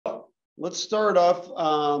let's start off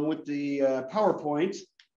with the PowerPoint.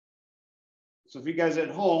 So if you guys at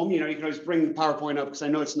home, you can always bring the PowerPoint up because I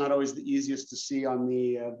know it's not always the easiest to see on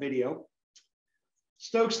the video.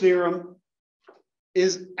 Stokes' theorem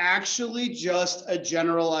is actually just a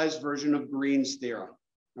generalized version of Green's theorem.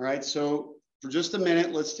 All right, so for just a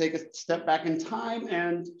minute, let's take a step back in time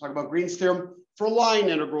and talk about Green's theorem for line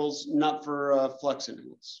integrals, not for flux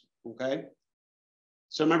integrals, okay?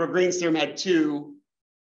 So remember, Green's theorem had two.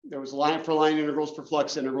 There was a line for line integrals, for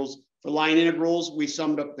flux integrals. For line integrals, we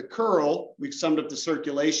summed up the curl, we summed up the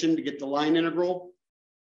circulation to get the line integral.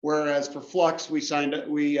 Whereas for flux, we summed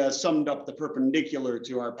up the perpendicular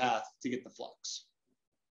to our path to get the flux.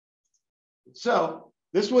 So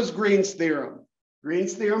this was Green's theorem.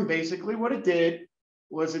 Green's theorem, basically what it did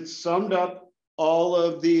was it summed up all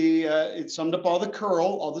of the, all the curl,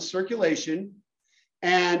 all the circulation,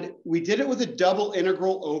 and we did it with a double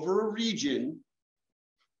integral over a region.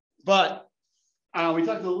 But we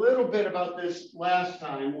talked a little bit about this last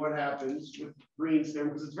time, what happens with Green's theorem,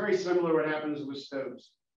 because it's very similar to what happens with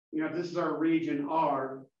Stokes. If this is our region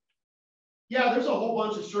R, yeah, there's a whole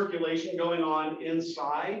bunch of circulation going on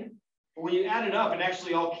inside, but when you add it up, it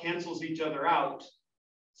actually all cancels each other out.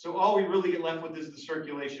 So all we really get left with is the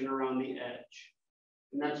circulation around the edge.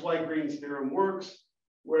 And that's why Green's theorem works,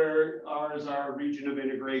 where R is our region of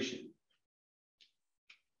integration.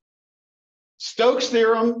 Stokes'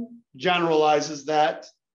 theorem generalizes that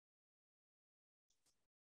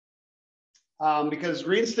because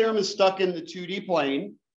Green's theorem is stuck in the 2D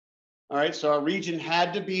plane. All right, so our region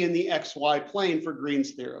had to be in the XY plane for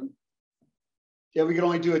Green's theorem. Yeah, we could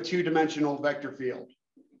only do a two-dimensional vector field.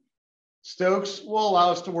 Stokes will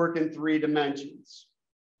allow us to work in 3 dimensions.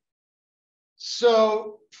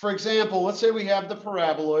 So, for example, let's say we have the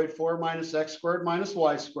paraboloid 4 minus x squared minus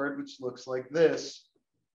y squared, which looks like this.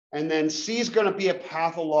 And then C is going to be a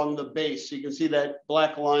path along the base. So you can see that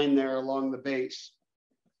black line there along the base.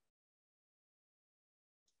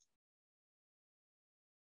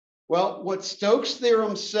 Well, what Stokes'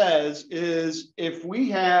 theorem says is if we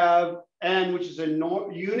have n, which is a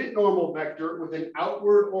unit normal vector with an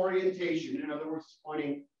outward orientation, in other words,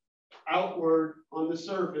 pointing outward on the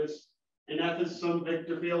surface, and f is some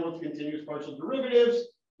vector field with continuous partial derivatives,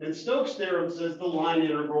 then Stokes' theorem says the line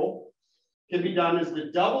integral can be done as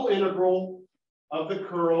the double integral of the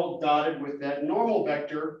curl dotted with that normal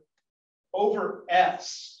vector over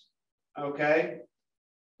S, okay?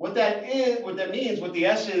 What that means, what the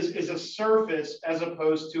S is a surface as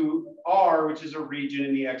opposed to R, which is a region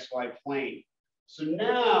in the XY plane. So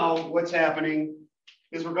now what's happening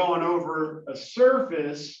is we're going over a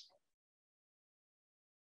surface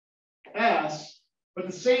S, but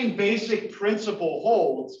the same basic principle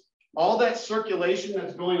holds. All that circulation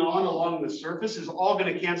that's going on along the surface is all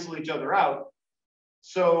going to cancel each other out.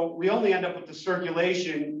 So we only end up with the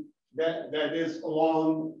circulation that is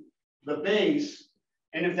along the base.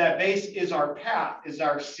 And if that base is our path, is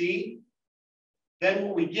our C, then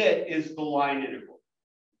what we get is the line integral.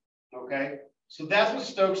 Okay, so that's what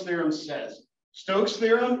Stokes' theorem says. Stokes'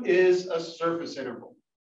 theorem is a surface integral.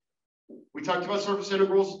 We talked about surface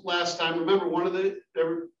integrals last time. Remember, there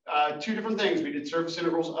were 2 different things. We did surface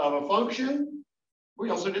integrals of a function. We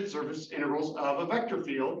also did surface integrals of a vector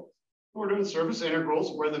field. We're doing surface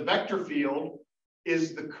integrals where the vector field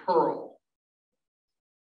is the curl.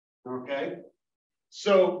 Okay.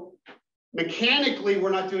 So mechanically,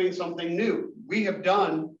 we're not doing something new. We have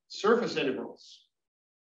done surface integrals.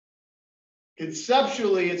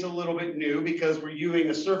 Conceptually, it's a little bit new because we're using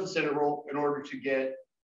a surface integral in order to get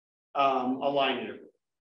a line integral,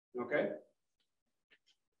 okay?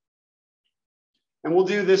 And we'll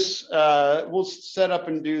do this, we'll set up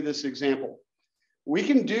and do this example. We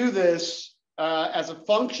can do this as a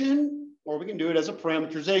function, or we can do it as a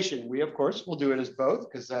parameterization. We, of course, will do it as both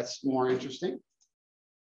because that's more interesting.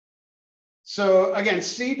 So again,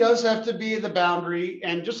 C does have to be the boundary.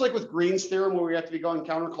 And just like with Green's theorem, where we have to be going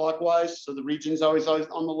counterclockwise, so the region's always on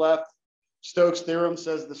the left. Stokes' theorem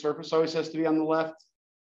says the surface always has to be on the left.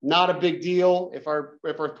 Not a big deal. If our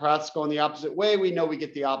paths go in the opposite way, we know we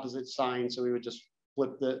get the opposite sign. So we would just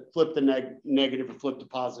flip the negative or flip the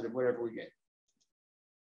positive, whatever we get.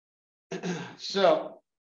 So,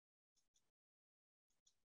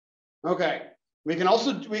 okay. We can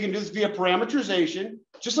do this via parameterization,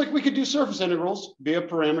 just like we could do surface integrals via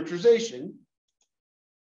parameterization.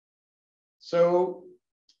 So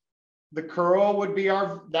the curl would be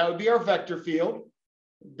our vector field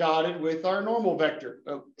dotted with our normal vector.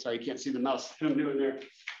 Oh, sorry, you can't see the mouse I'm doing there.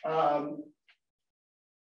 So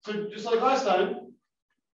just like last time,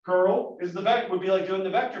 curl is would be like doing the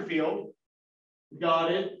vector field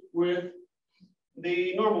dotted with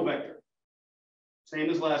the normal vector. Same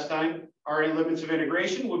as last time. Our limits of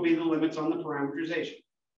integration would be the limits on the parameterization.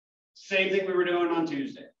 Same thing we were doing on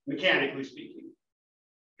Tuesday, mechanically speaking.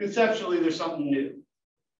 Conceptually, there's something new.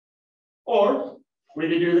 Or we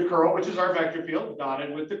can do the curl, which is our vector field,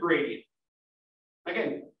 dotted with the gradient.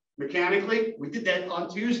 Again, mechanically, we did that on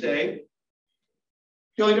Tuesday.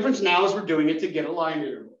 The only difference now is we're doing it to get a line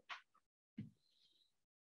interval.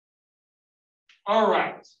 All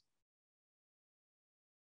right.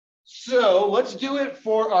 So let's do it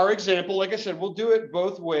for our example. Like I said, we'll do it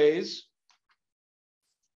both ways.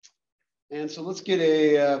 And so let's get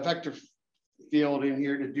a vector field in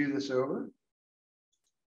here to do this over.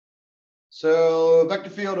 So vector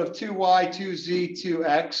field of 2y, 2z,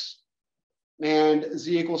 2x, and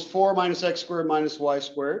z equals 4 minus x squared minus y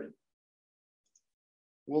squared.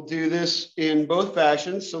 We'll do this in both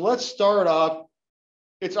fashions. So let's start off.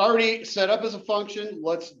 It's already set up as a function.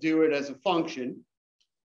 Let's do it as a function.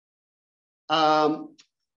 I'm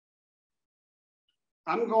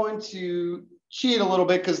going to cheat a little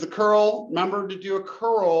bit because the curl, remember to do a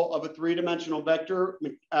curl of a three-dimensional vector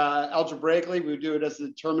algebraically, we would do it as the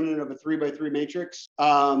determinant of a 3x3 matrix.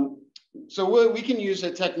 So we can use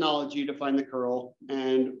a technology to find the curl,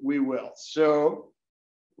 and we will. So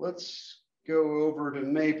let's go over to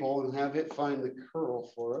Maple and have it find the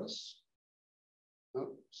curl for us.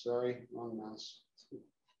 Oh, sorry, wrong mouse.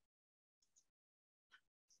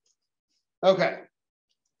 Okay.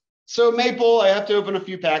 So Maple, I have to open a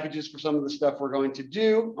few packages for some of the stuff we're going to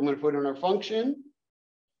do. I'm going to put in our function.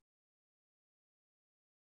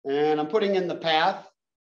 And I'm putting in the path.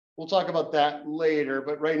 We'll talk about that later,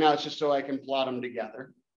 but right now it's just so I can plot them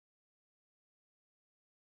together.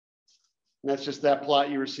 And that's just that plot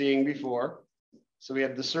you were seeing before. So we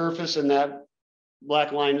have the surface and that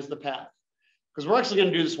black line is the path. Because we're actually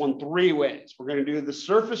going to do this one three ways. We're going to do the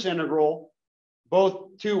surface integral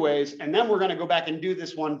both two ways, and then we're going to go back and do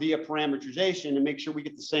this one via parameterization and make sure we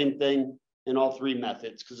get the same thing in all three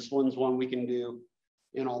methods, because this one's one we can do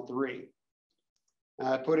in all three.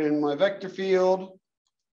 I put in my vector field,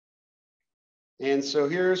 and so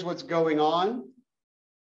here's what's going on.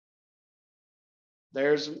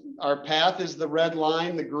 There's our path is the red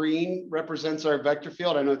line. The green represents our vector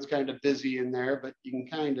field. I know it's kind of busy in there, but you can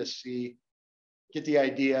kind of see, get the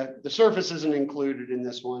idea. The surface isn't included in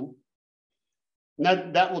this one.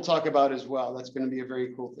 And that we'll talk about as well. That's going to be a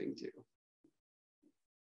very cool thing too.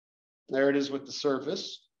 There it is with the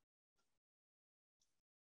surface.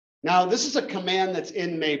 Now, this is a command that's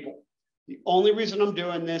in Maple. The only reason I'm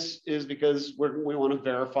doing this is because we want to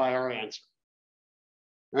verify our answer.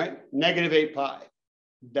 All right, -8 pi.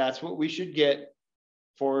 That's what we should get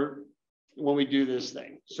for when we do this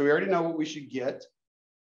thing. So we already know what we should get.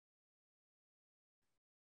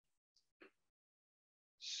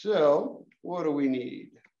 So what do we need?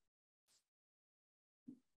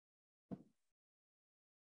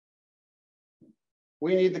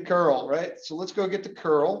 We need the curl, right? So let's go get the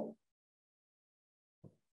curl.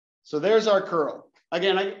 So there's our curl.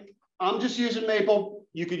 Again, I'm just using Maple.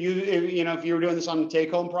 You could use, you know, if you were doing this on the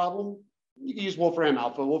take-home problem, you can use Wolfram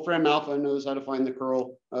Alpha. Wolfram Alpha knows how to find the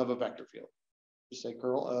curl of a vector field. Just say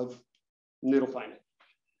curl of, and it'll find it.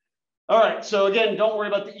 All right, so again, don't worry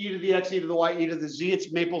about the e to the x, e to the y, e to the z.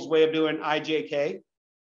 It's Maple's way of doing ijk.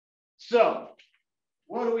 So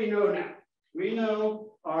what do we know now? We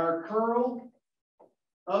know our curl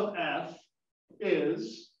of f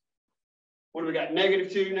is, what do we got?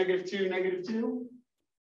 -2, -2, -2.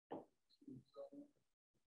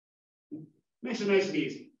 Makes it nice and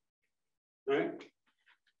easy, right?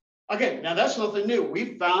 Okay, now that's nothing new.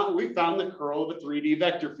 We found the curl of a 3D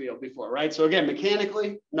vector field before, right? So again,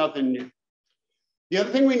 mechanically, nothing new. The other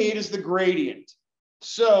thing we need is the gradient.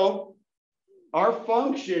 So our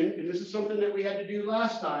function, and this is something that we had to do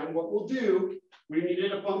last time, what we'll do, we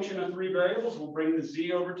needed a function of 3 variables. We'll bring the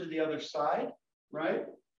z over to the other side, right?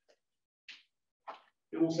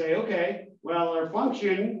 And we'll say, okay, well, our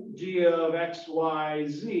function g of x, y,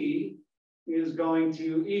 z is going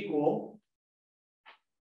to equal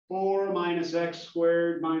 4 minus x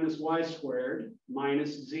squared minus y squared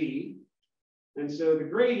minus z. And so the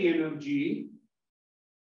gradient of g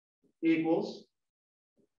equals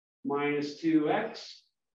minus 2x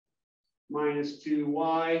minus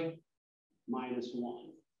 2y minus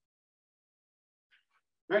 1.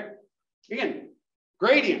 Right? Again,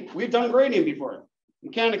 gradient. We've done gradient before.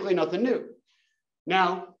 Mechanically, nothing new.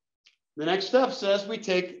 Now, the next step says we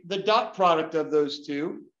take the dot product of those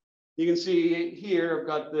two. You can see here, I've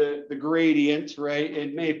got the gradient, right,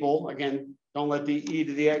 in Maple. Again, don't let the e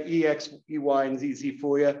to the ex, ey, and zz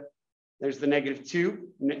fool you. There's the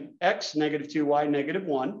 -2x, -2y,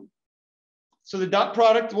 -1. So the dot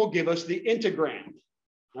product will give us the integrand,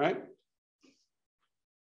 all right?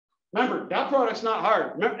 Remember, dot product's not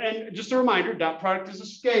hard. And just a reminder, dot product is a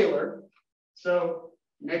scalar. So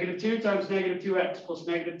 -2 times -2x plus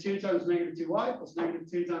 -2 times -2y plus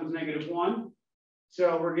 -2 times -1.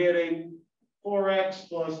 So we're getting 4x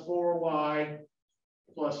plus 4y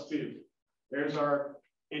plus 2. There's our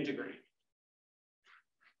integrand.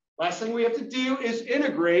 Last thing we have to do is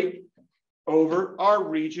integrate over our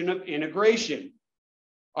region of integration.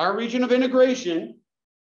 Our region of integration,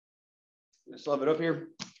 I still have it up here.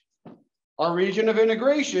 Our region of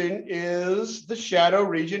integration is the shadow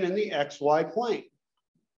region in the XY plane.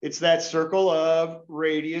 It's that circle of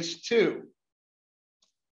radius 2.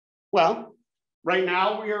 Well, right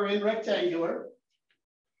now we are in rectangular.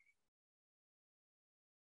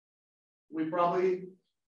 We probably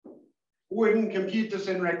wouldn't compute this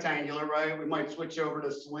in rectangular, right? We might switch over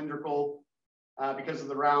to cylindrical because of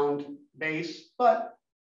the round base. But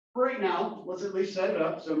right now, let's at least set it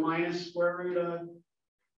up. So minus square root of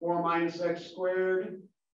 4 minus x squared,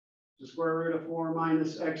 the square root of 4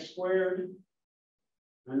 minus x squared,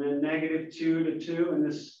 and then -2 to 2. In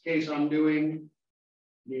this case, I'm doing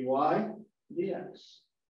dy dx.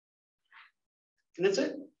 And that's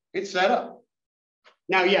it. It's set up.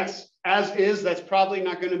 Now, yes, as is, that's probably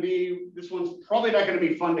not going to be, this one's probably not going to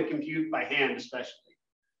be fun to compute by hand, especially.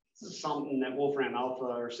 This is something that Wolfram Alpha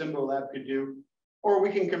or Symbolab could do, or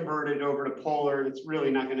we can convert it over to polar. It's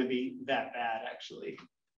really not going to be that bad, actually.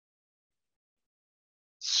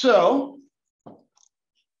 So,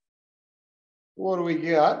 what do we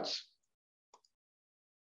got?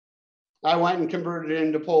 I went and converted it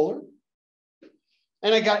into polar,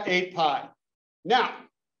 and I got 8 pi. Now,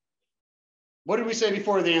 what did we say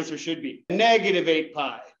before the answer should be? -8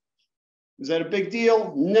 pi. Is that a big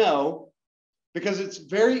deal? No, because it's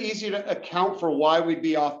very easy to account for why we'd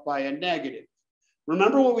be off by a negative.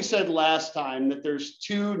 Remember what we said last time, that there's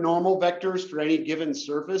 2 normal vectors for any given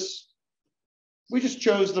surface? We just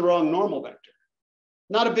chose the wrong normal vector.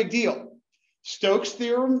 Not a big deal. Stokes'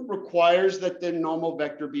 theorem requires that the normal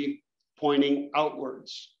vector be pointing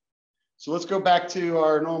outwards. So let's go back to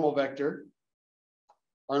our normal vector.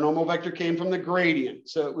 Our normal vector came from the gradient.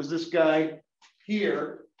 So it was this guy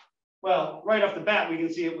here. Well, right off the bat, we can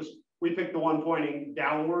see it was, we picked the one pointing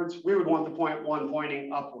downwards. We would want the one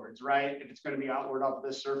pointing upwards, right? If it's going to be outward off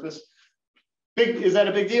this surface. Is that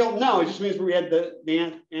a big deal? No, it just means we had the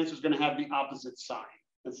answer is going to have the opposite sign.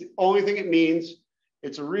 That's the only thing it means.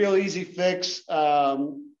 It's a real easy fix.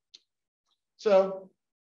 So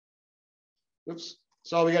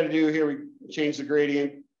all we got to do here, we change the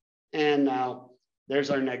gradient, and now there's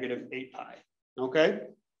our -8 pi, okay?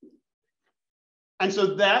 And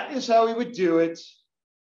so that is how we would do it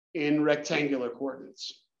in rectangular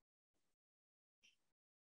coordinates.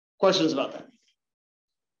 Questions about that?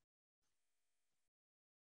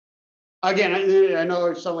 Again, I know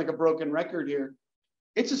I sound like a broken record here.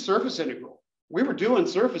 It's a surface integral. We were doing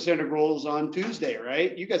surface integrals on Tuesday,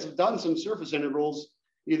 right? You guys have done some surface integrals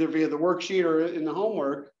either via the worksheet or in the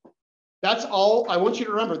homework. That's all, I want you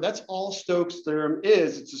to remember, that's all Stokes' theorem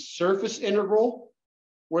is. It's a surface integral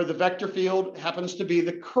where the vector field happens to be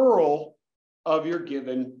the curl of your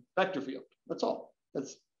given vector field. That's all.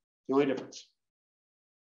 That's the only difference.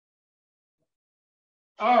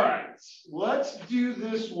 All right, let's do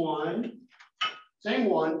this one, same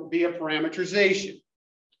one, via parameterization.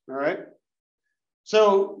 All right.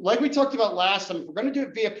 So like we talked about last time, if we're going to do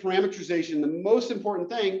it via parameterization, the most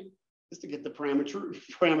important thing is to get the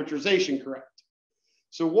parameterization correct.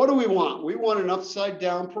 So what do we want? We want an upside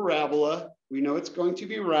down parabola. We know it's going to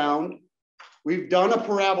be round. We've done a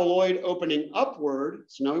paraboloid opening upward.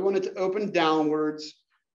 So now we want it to open downwards.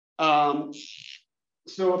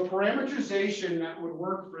 So a parameterization that would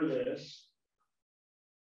work for this.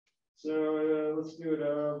 So let's do it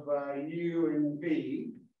of u and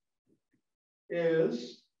v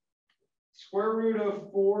is square root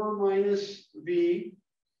of 4 minus v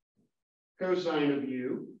cosine of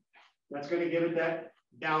u. That's going to give it that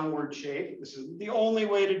downward shape. This is the only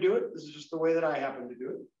way to do it. This is just the way that I happen to do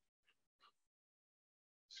it.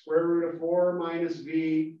 Square root of 4 minus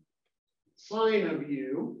v sine of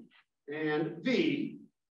u and v.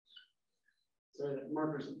 So that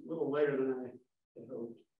marker's a little later than I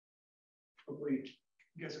hoped. Hopefully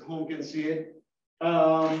you guys at home can see it.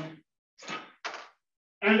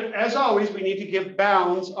 And as always, we need to give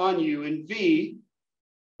bounds on u and v,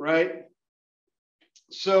 right?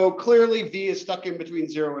 So clearly v is stuck in between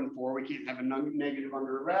 0 and 4. We can't have a negative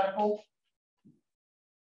under a radical.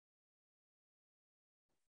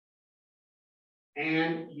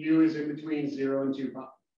 And u is in between 0 and 2 pi.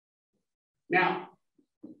 Now,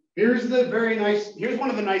 Here's one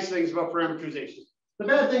of the nice things about parameterization. The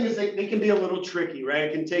bad thing is they can be a little tricky, right?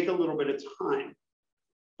 It can take a little bit of time.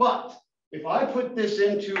 But if I put this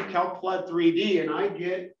into Calcplot 3D and I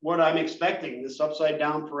get what I'm expecting, this upside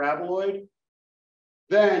down paraboloid,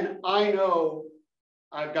 then I know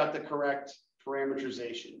I've got the correct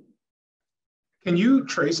parameterization. Can you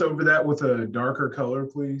trace over that with a darker color,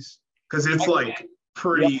 please? Because it's like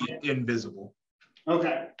pretty invisible.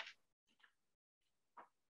 Okay.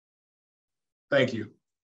 Thank you.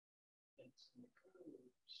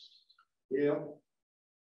 Yeah.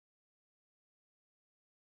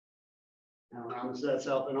 Now, how much that's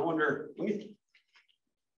helping? I wonder, let me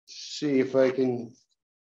see if I can.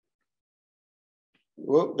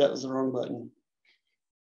 Whoop, that was the wrong button.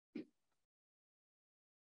 Let's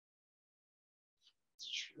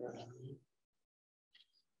try.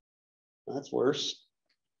 That's worse.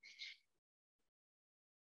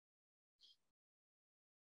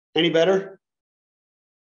 Any better?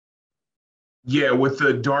 Yeah, with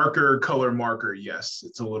the darker color marker, yes,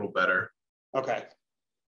 it's a little better. Okay.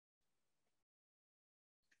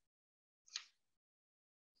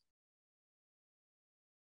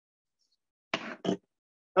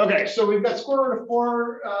 Okay, so we've got square root of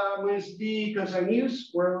 4 minus b cosine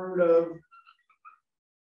square root of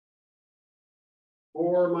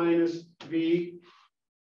 4 minus b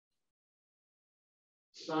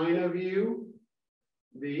sine of u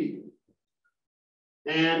b.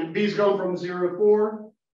 And b is going from 0 to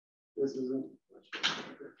 4. This isn't much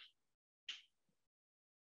better.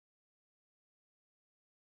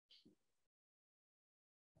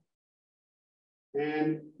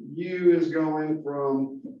 And u is going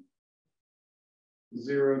from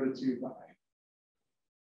 0 to 2 pi.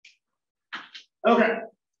 Okay.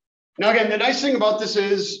 Now again, the nice thing about this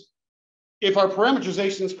is if our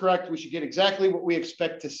parameterization is correct, we should get exactly what we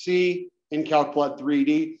expect to see in Calcplot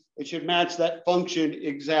 3D. It should match that function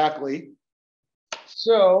exactly.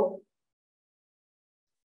 So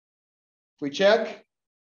if we check,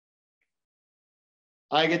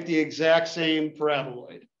 I get the exact same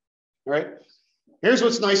paraboloid. All right. Here's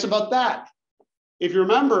what's nice about that. If you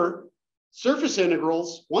remember, surface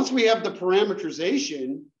integrals, once we have the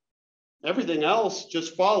parameterization, everything else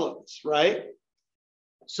just follows, right?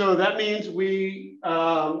 So that means we,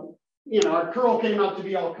 our curl came out to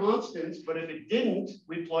be all constants, but if it didn't,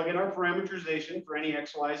 we plug in our parameterization for any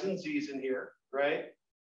x, y's, and z's in here, right?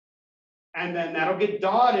 And then that'll get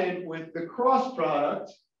dotted with the cross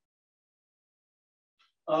product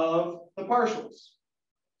of the partials.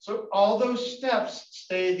 So all those steps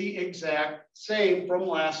stay the exact same from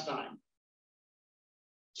last time.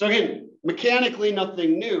 So again, mechanically,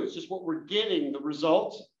 nothing new. It's just what we're getting. The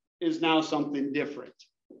result is now something different.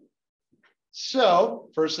 So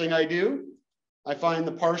first thing I do, I find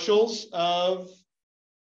the partials of,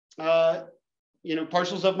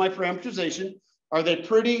 partials of my parameterization. Are they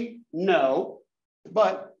pretty? No.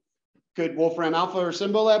 But could Wolfram Alpha or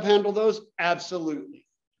Symbolab handle those? Absolutely.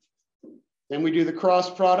 Then we do the cross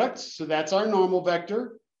products. So that's our normal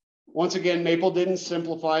vector. Once again, Maple didn't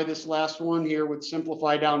simplify. This last one here would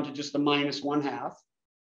simplify down to just the -1/2.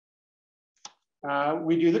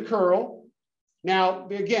 We do the curl. Now,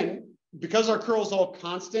 again, because our curl is all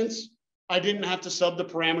constants, I didn't have to sub the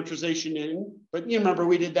parameterization in. But you remember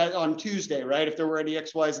we did that on Tuesday, right? If there were any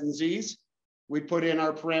x, y's, and z's, we'd put in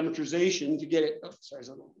our parameterization to get it. Oh, sorry, it's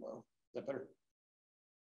a little low. Is that better?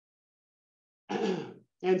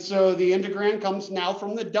 And so the integrand comes now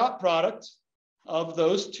from the dot product of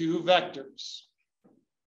those two vectors.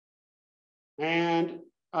 And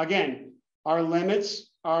again, our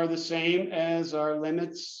limits are the same as our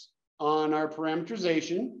limits on our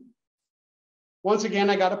parameterization. Once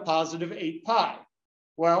again, I got a positive 8 pi.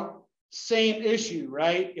 Well, same issue,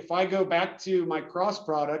 right? If I go back to my cross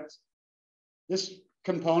product, this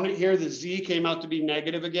component here, the z, came out to be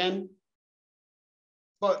negative again.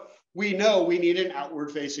 But we know we need an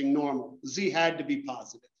outward facing normal. Z had to be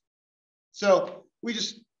positive. So we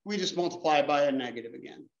just multiply by a negative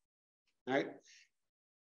again. All right.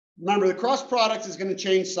 Remember, the cross product is going to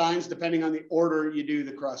change signs depending on the order you do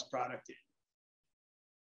the cross product in.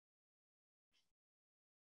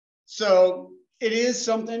 So it is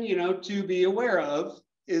something, to be aware of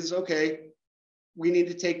is, okay, we need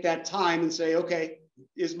to take that time and say, okay,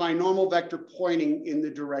 is my normal vector pointing in the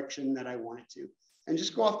direction that I want it to? And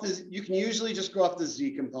just go off this, you can usually just go off the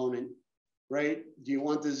z component, right? Do you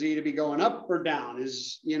want the z to be going up or down?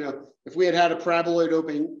 If we had a paraboloid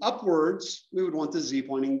opening upwards, we would want the z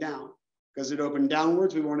pointing down. Because it opened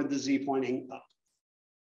downwards, we wanted the z pointing up.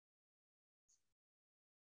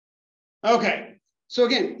 Okay, so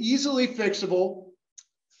again, easily fixable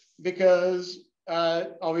because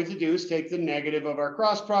all we have to do is take the negative of our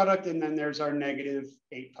cross product, and then there's our negative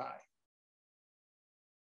 8 pi.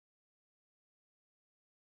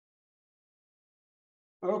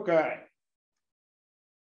 Okay.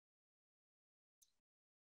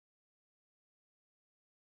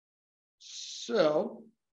 So,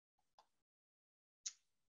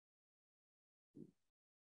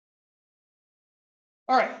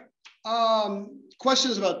 all right.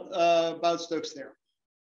 Questions about Stokes' theorem.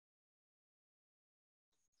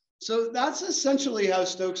 So that's essentially how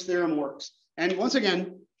Stokes' theorem works. And once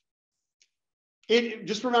again,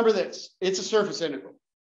 just remember this: it's a surface integral.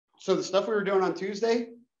 So the stuff we were doing on Tuesday,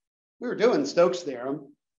 we were doing Stokes'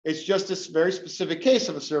 theorem. It's just a very specific case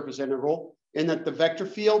of a surface integral in that the vector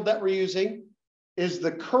field that we're using is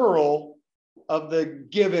the curl of the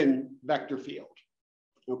given vector field.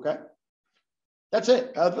 Okay, that's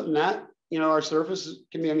it. Other than that, our surface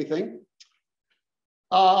can be anything.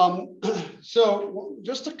 So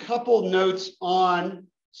just a couple notes on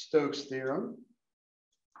Stokes' theorem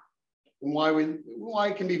and why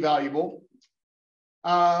it can be valuable.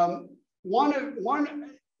 One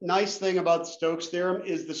nice thing about Stokes' theorem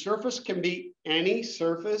is the surface can be any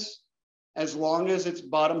surface as long as its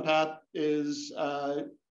bottom path is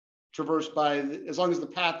traversed by, as long as the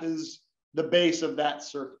path is the base of that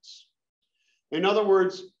surface. In other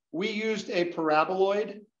words, we used a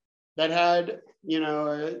paraboloid that had,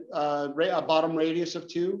 a bottom radius of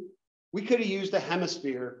 2. We could have used a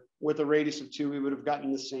hemisphere with a radius of 2. We would have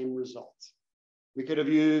gotten the same result. We could have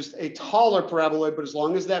used a taller paraboloid, but as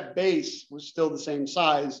long as that base was still the same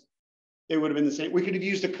size, it would have been the same. We could have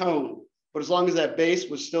used a cone, but as long as that base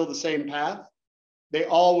was still the same path, they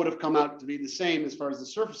all would have come out to be the same as far as the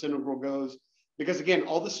surface integral goes, because again,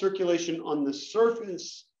 all the circulation on the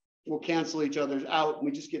surface will cancel each other out, and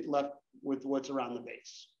we just get left with what's around the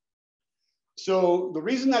base. So the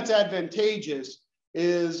reason that's advantageous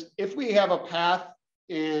is if we have a path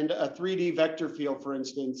and a 3D vector field, for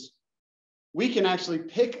instance, we can actually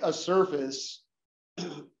pick a surface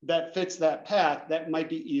that fits that path that might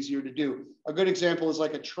be easier to do. A good example is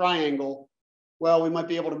like a triangle. Well, we might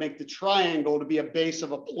be able to make the triangle to be a base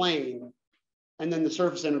of a plane, and then the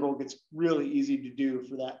surface integral gets really easy to do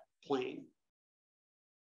for that plane.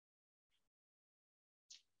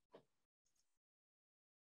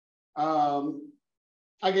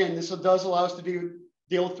 Again, this does allow us to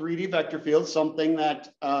deal with 3D vector fields, something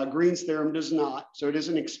that Green's theorem does not. So it is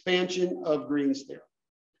an expansion of Green's theorem.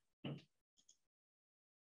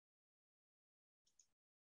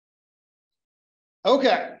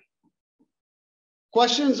 Okay.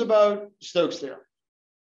 Questions about Stokes' theorem?